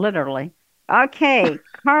 Literally. Okay.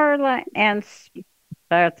 Carla and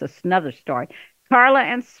that's another story. Carla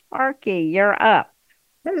and Sparky, you're up.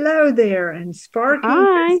 Hello there. And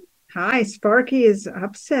Sparky. Hi. Sparky is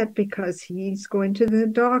upset because he's going to the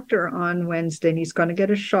doctor on Wednesday and he's going to get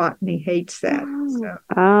a shot and he hates that.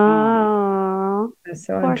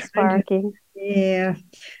 So poor Sparky. Yeah,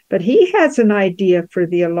 but he has an idea for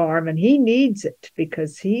the alarm and he needs it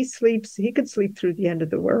because he could sleep through the end of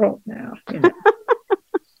the world now.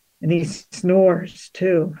 And he snores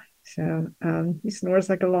too. So he snores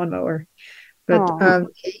like a lawnmower. But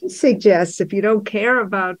he suggests if you don't care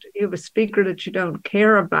about, you have a speaker that you don't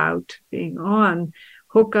care about being on,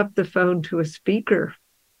 hook up the phone to a speaker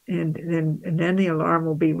and then the alarm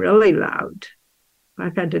will be really loud.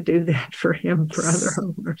 I've had to do that for him for other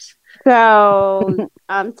owners. So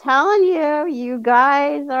I'm telling you, you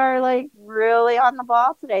guys are like really on the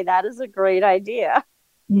ball today. That is a great idea.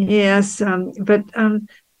 Yes,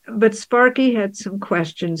 but Sparky had some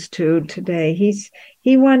questions too today.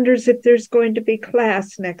 He wonders if there's going to be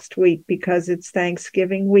class next week because it's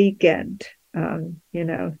Thanksgiving weekend.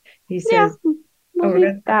 He says, we'll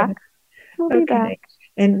be back. We'll be back.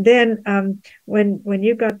 And then when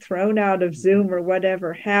you got thrown out of Zoom or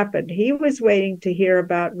whatever happened, he was waiting to hear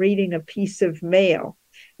about reading a piece of mail.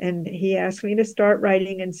 And he asked me to start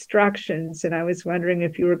writing instructions. And I was wondering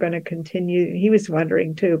if you were going to continue. He was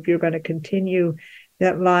wondering, too, if you're going to continue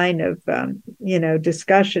that line of,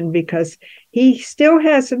 discussion because he still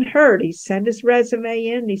hasn't heard. He sent his resume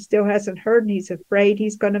in. He still hasn't heard. And he's afraid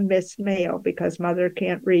he's going to miss mail because mother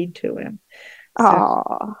can't read to him.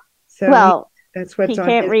 That's what's on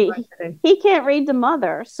his mind today. He can't read to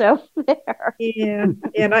mother, so there. Yeah,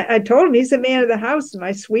 and I told him he's the man of the house, and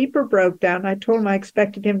my sweeper broke down. I told him I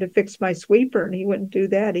expected him to fix my sweeper, and he wouldn't do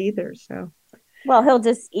that either. So, well, he'll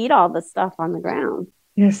just eat all the stuff on the ground.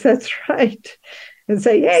 Yes, that's right, and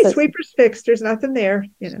say, "Hey, sweeper's fixed. There's nothing there."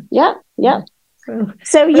 Yep.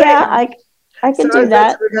 So yeah, I can do that.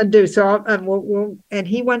 That's what we're going to do. So and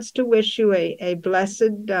he wants to wish you a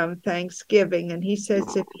blessed Thanksgiving. And he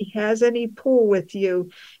says if he has any pool with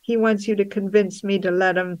you, he wants you to convince me to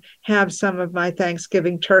let him have some of my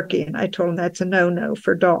Thanksgiving turkey. And I told him that's a no-no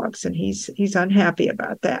for dogs. And he's unhappy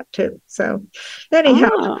about that too. So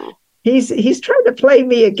anyhow, he's trying to play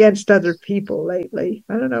me against other people lately.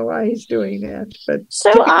 I don't know why he's doing that. But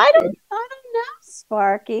so I don't know,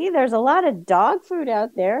 Sparky. There's a lot of dog food out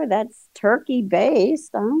there that's turkey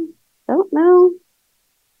based. I don't know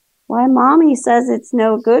why mommy says it's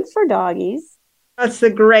no good for doggies. That's the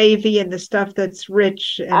gravy and the stuff that's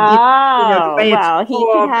rich. And, well, he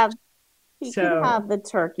could have the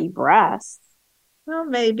turkey breasts. Well,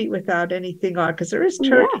 maybe without anything on, because there is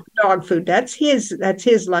turkey dog food. That's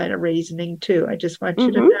his line of reasoning too. I just want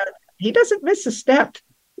you to know he doesn't miss a step.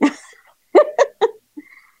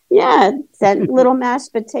 Yeah, that little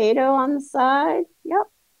mashed potato on the side. Yep.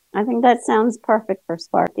 I think that sounds perfect for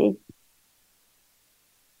Sparky.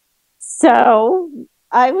 So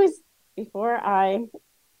I was before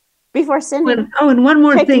Cindy. And one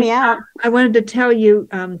more thing, me out. I wanted to tell you,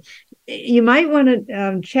 you might want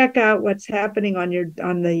to check out what's happening on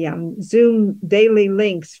the Zoom daily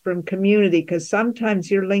links from community, because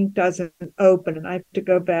sometimes your link doesn't open, and I have to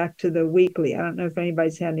go back to the weekly. I don't know if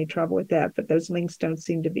anybody's had any trouble with that, but those links don't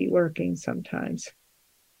seem to be working sometimes.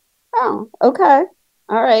 Oh, okay,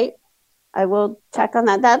 all right. I will check on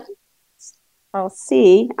that. I'll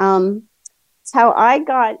see. It's how I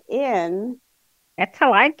got in. That's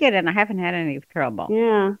how I get in. I haven't had any trouble.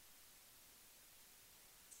 Yeah.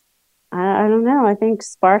 I don't know. I think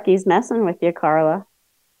Sparky's messing with you, Carla.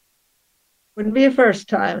 Wouldn't be a first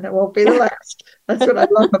time, and it won't be the last. That's what I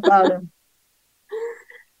love about him.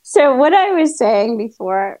 So what I was saying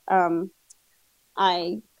before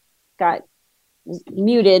I got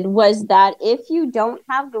muted was that if you don't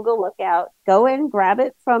have Google Lookout, go and grab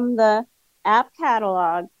it from the app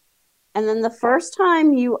catalog. And then the first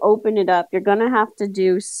time you open it up, you're going to have to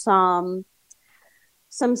do some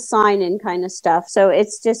sign-in kind of stuff. So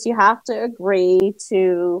it's just you have to agree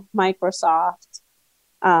to Microsoft,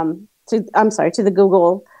 to the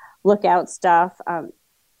Google Lookout stuff.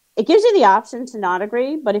 It gives you the option to not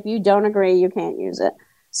agree, but if you don't agree, you can't use it.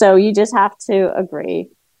 So you just have to agree.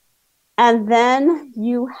 And then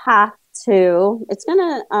you have to, it's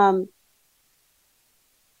going to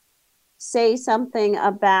say something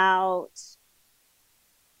about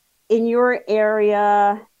in your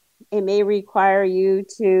area, it may require you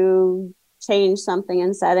to change something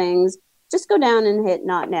in settings. Just go down and hit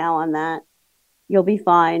not now on that. You'll be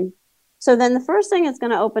fine. So then the first thing it's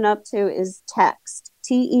going to open up to is text,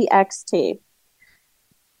 T-E-X-T.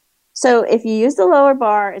 So if you use the lower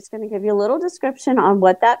bar, it's going to give you a little description on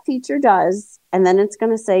what that feature does. And then it's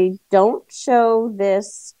going to say, don't show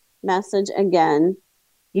this message again.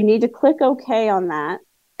 You need to click OK on that.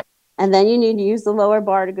 And then you need to use the lower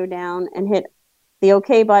bar to go down and hit the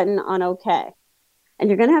OK button on OK. And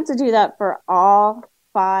you're going to have to do that for all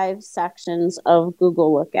 5 sections of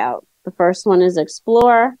Google Lookout. The first one is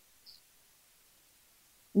Explore.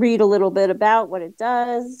 Read a little bit about what it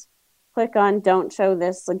does. Click on don't show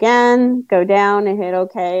this again. Go down and hit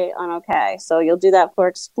OK on OK. So you'll do that for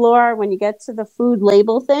Explore. When you get to the food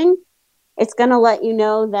label thing, it's going to let you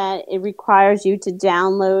know that it requires you to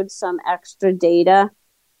download some extra data.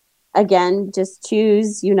 Again, just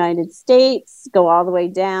choose United States, go all the way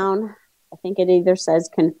down. I think it either says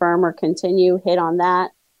confirm or continue, hit on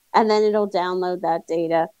that, and then it'll download that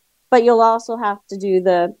data. But you'll also have to do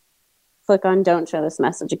the click on don't show this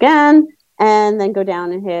message again, and then go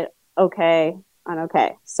down and hit OK on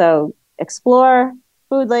OK. So Explore,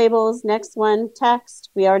 food labels, next one, text.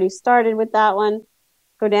 We already started with that one.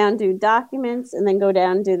 Go down, do documents, and then go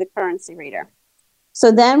down, do the currency reader.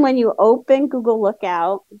 So then when you open Google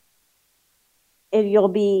Lookout, you'll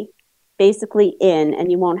be basically in,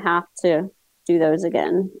 and you won't have to do those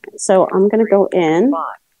again. So I'm going to go in. 5,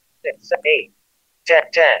 6, 8, 10,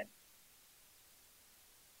 10.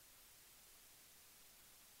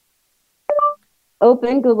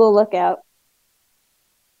 Open Google Lookout.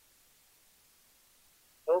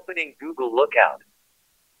 Opening Google Lookout.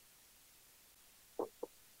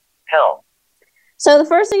 Help. So the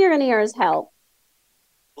first thing you're going to hear is help.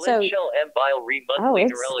 BlindShell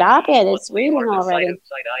Stop it. It's reading already.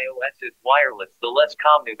 Site iOS is wireless, the less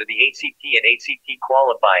common than the ACT and ACT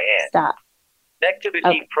qualify and. Stop.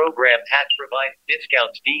 Connectivity program hat provides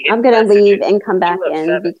discounts. I'm going to leave and come back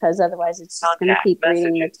in because otherwise it's just going to keep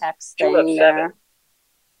reading the text thing there.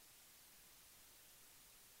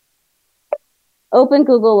 Open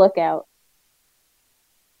Google Lookout.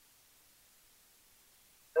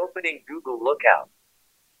 Opening Google Lookout.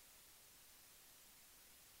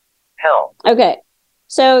 Help. Okay,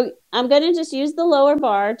 so I'm going to just use the lower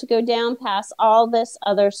bar to go down past all this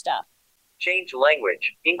other stuff. Change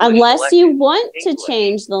language. English Unless selected. you want English. to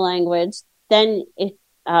change the language, then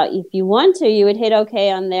if you want to, you would hit OK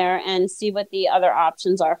on there and see what the other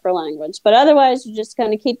options are for language. But otherwise, you're just going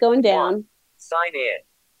to keep going down. Sign in.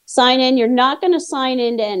 Sign in. You're not going to sign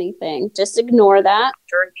into anything. Just ignore that.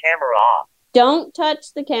 Turn camera off. Don't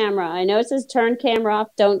touch the camera. I know it says turn camera off.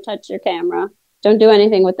 Don't touch your camera. Don't do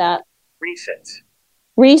anything with that.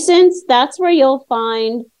 Recents, that's where you'll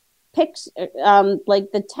find pics,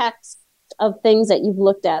 like the text of things that you've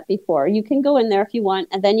looked at before. You can go in there if you want,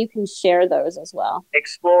 and then you can share those as well.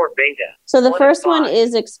 Explore beta. So the first one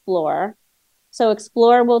is Explore. So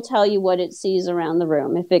Explore will tell you what it sees around the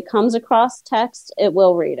room. If it comes across text, it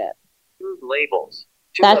will read it. Food labels.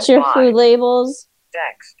 That's your food labels.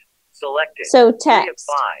 Text. Selected. So text.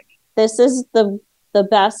 This is the the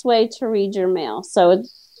best way to read your mail. So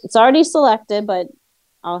it's already selected, but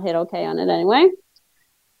I'll hit OK on it anyway.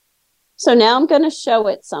 So now I'm going to show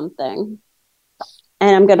it something.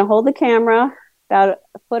 And I'm going to hold the camera about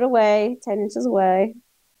a foot away, 10 inches away.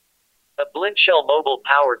 A BlindShell mobile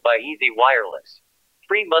powered by Easy Wireless.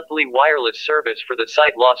 Free monthly wireless service for the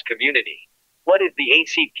sight loss community. What is the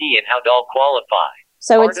ACP and how do all qualify?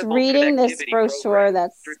 So it's reading this brochure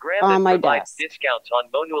that's on my desk. Discounts on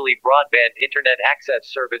manually broadband internet access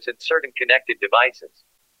service and certain connected devices.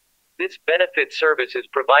 This benefit service is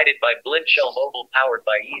provided by BlindShell mobile powered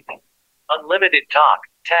by Easy. Unlimited talk,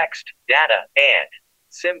 text, data, and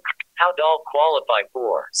SIM. How do all qualify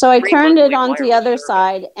for? So I turned it on the other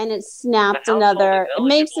side and it snapped another. It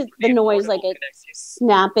makes it the noise like it's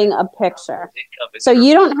snapping a picture. So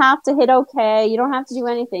you don't have to hit OK. You don't have to do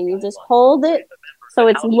anything. You just hold it. So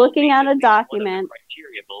it's looking at a document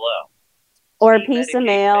or a piece of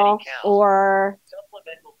mail or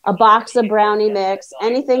a box of brownie mix,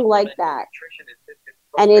 anything like that.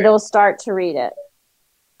 And it'll start to read it.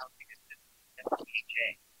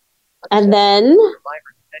 And then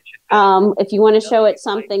if you want to show it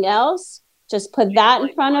something else, just put that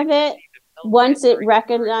in front of it. Once it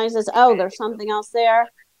recognizes, oh, there's something else there,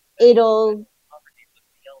 it'll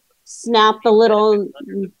snap the little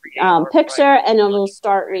picture and it'll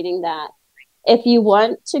start reading that. If you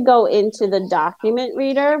want to go into the document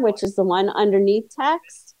reader, which is the one underneath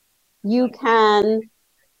text, you can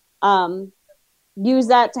use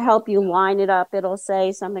that to help you line it up. It'll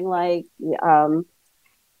say something like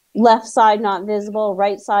left side not visible,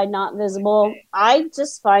 right side not visible. I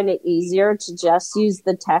just find it easier to just use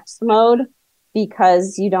the text mode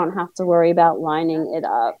because you don't have to worry about lining it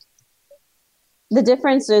up. The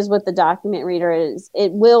difference is with the document reader is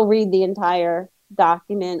it will read the entire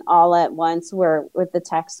document all at once, where with the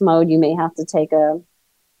text mode, you may have to take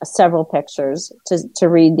several pictures to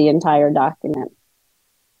read the entire document.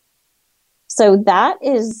 So that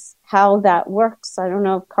is how that works. I don't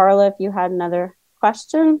know if Carla, if you had another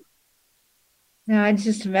question. No, it's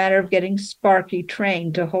just a matter of getting Sparky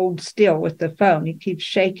trained to hold still with the phone. He keeps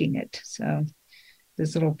shaking it. So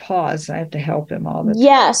this little pause, I have to help him all the time.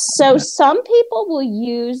 Yes. So some people will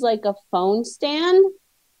use like a phone stand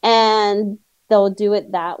and they'll do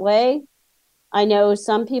it that way. I know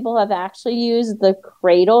some people have actually used the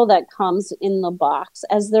cradle that comes in the box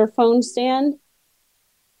as their phone stand.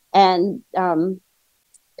 And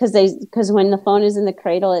because when the phone is in the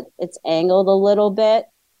cradle, it's angled a little bit.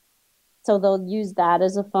 So they'll use that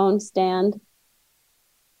as a phone stand.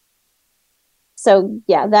 So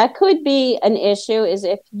yeah, that could be an issue is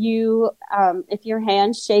if your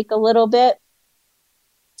hands shake a little bit.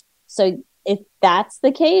 So if that's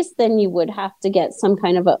the case, then you would have to get some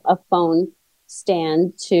kind of a phone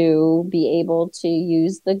stand to be able to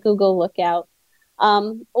use the Google Lookout.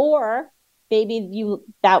 Or maybe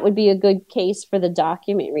that would be a good case for the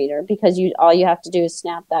document reader because all you have to do is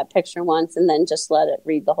snap that picture once and then just let it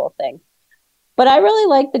read the whole thing. But I really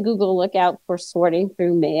like the Google Lookout for sorting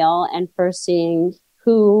through mail and for seeing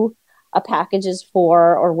who a package is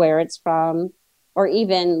for or where it's from. Or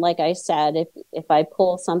even, like I said, if I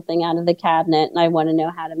pull something out of the cabinet and I want to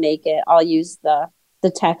know how to make it, I'll use the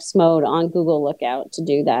text mode on Google Lookout to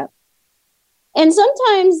do that. And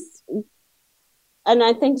sometimes, and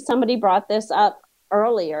I think somebody brought this up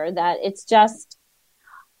earlier, that it's just,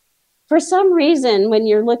 for some reason, when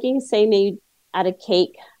you're looking, say, maybe at a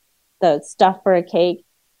cake, the stuff for a cake,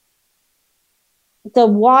 the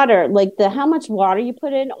water, like how much water you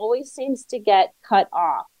put in always seems to get cut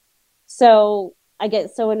off. So I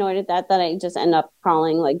get so annoyed at that I just end up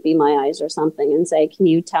calling like Be My Eyes or something and say, can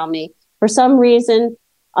you tell me? For some reason,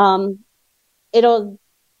 it'll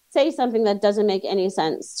say something that doesn't make any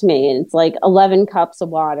sense to me. And it's like 11 cups of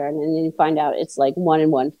water. And then you find out it's like 1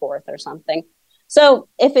 1/4 or something. So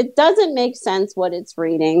if it doesn't make sense what it's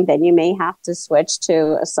reading, then you may have to switch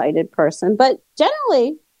to a sighted person. But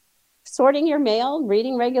generally, sorting your mail,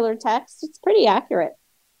 reading regular text, it's pretty accurate.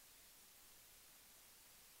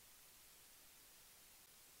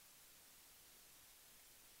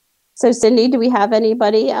 So, Cindy, do we have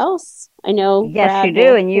anybody else? I know. Yes, Brad you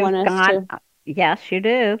do. And you've got, yes, you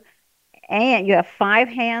do. And you have 5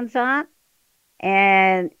 hands on,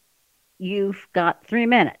 and you've got 3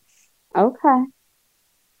 minutes. Okay.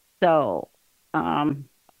 So,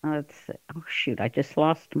 let's see. Oh, shoot, I just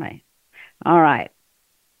lost my. All right.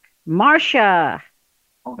 Marcia.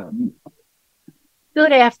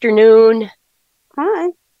 Good afternoon. Hi.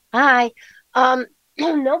 Hi.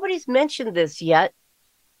 Nobody's mentioned this yet,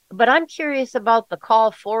 but I'm curious about the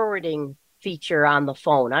call forwarding feature on the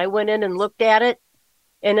phone. I went in and looked at it,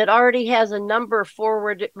 and it already has a number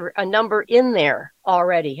in there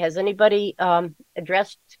already. Has anybody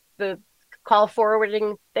addressed the call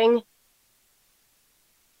forwarding thing?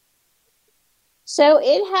 So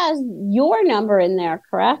it has your number in there,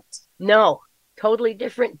 correct? No, totally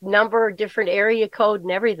different number, different area code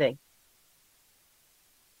and everything.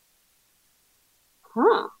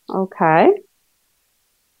 Huh. Okay.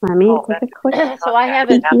 Let me take a quick. So I have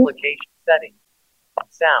an application settings,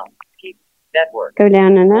 sound, keep network. Go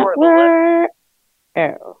down to network. Oh,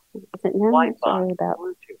 is it now? Wi-Fi,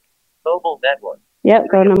 Bluetooth, mobile network. Yep.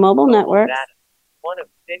 Go to mobile networks. Data. One of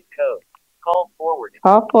PIN code. Call forwarding.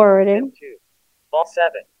 Call forwarding. SIM 2. Ball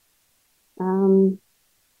 7.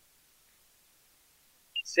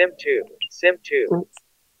 SIM 2. SIM 2.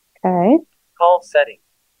 Okay. Call settings.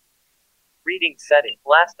 Reading setting.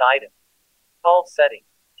 Last item. Call settings.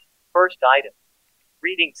 First item.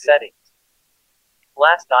 Reading settings.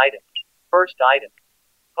 Last item. First item.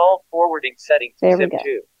 Call forwarding settings. There we SIM go.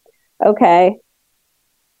 2. Okay.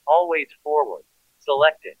 Always forward.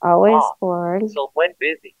 Selected. Always Off. forward. So when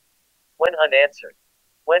busy. When unanswered.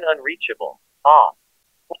 When unreachable. Off.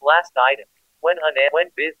 Last item. When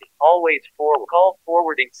busy. Always forward. Call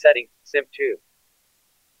forwarding settings. SIM 2.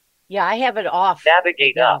 Yeah, I have it off.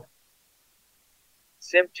 Navigate up.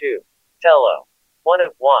 SIM 2. Tello. 1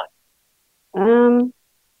 of 1.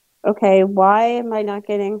 Okay. Why am I not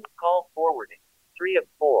getting? Call forwarding. 3 of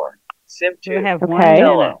 4. SIM 2. You have Okay. one minute.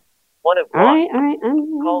 Tello. 1 of 1. All right.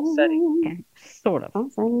 Call settings. Okay. Sort of. Call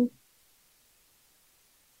settings.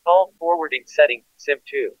 Call forwarding settings. SIM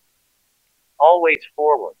 2. Always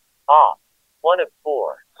forward. Off. 1 of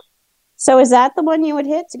 4. So is that the one you would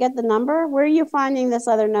hit to get the number? Where are you finding this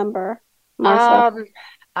other number, Marcia?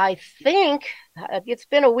 I think it's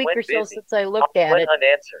been a week When or so busy. since I looked at When it.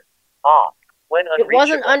 unanswered. Off. When It unreachable.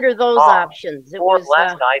 wasn't under those off. options. It 4 was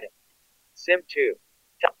last item. SIM 2.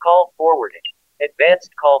 Call forwarding.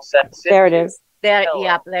 Advanced call set. SIM There it 2. is. that. Hello.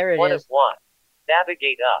 Yeah, there it 1 is. of 1.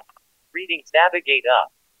 Navigate up. Readings. Navigate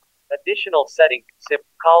up. Additional settings. SIM.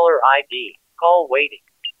 Caller ID. Call waiting.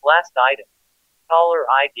 Last item. Caller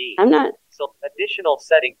ID. I'm not So additional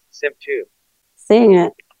settings. SIM 2. seeing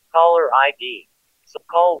it. Caller ID. So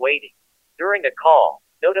call waiting. During a call,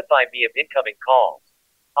 notify me of incoming calls.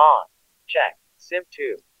 On. Check. SIM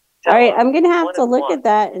 2. All right. Tello. I'm going to have 1 to of look 1. at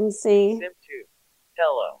that and see SIM 2.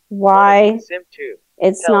 Tello. why SIM 2.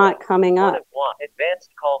 it's Tello. not coming 1 up. of 1. Advanced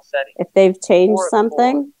call settings. If they've changed 4 of 4.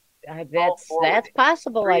 something. That's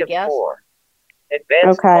possible, 3 I of guess. 4.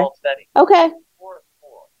 Advanced Okay. call settings. Okay. 4 of 4.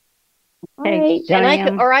 All right. And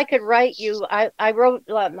I could write you. I wrote.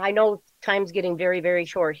 I know time's getting very, very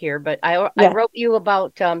short here, but I wrote you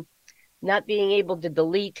about not being able to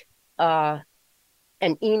delete an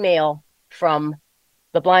email from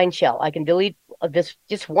the BlindShell. I can delete this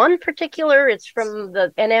just one particular. It's from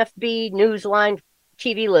the NFB Newsline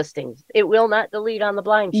TV listings. It will not delete on the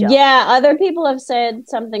BlindShell. Yeah, other people have said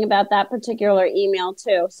something about that particular email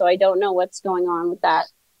too. So I don't know what's going on with that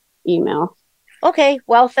email. Okay,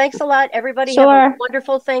 well, thanks a lot, everybody. Sure. Have a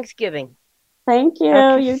wonderful Thanksgiving. Thank you.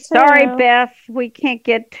 Okay, You too. sorry, Beth, we can't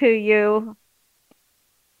get to you.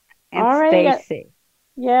 And All right. Stacy.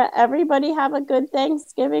 Yeah, everybody have a good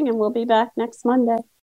Thanksgiving, and we'll be back next Monday.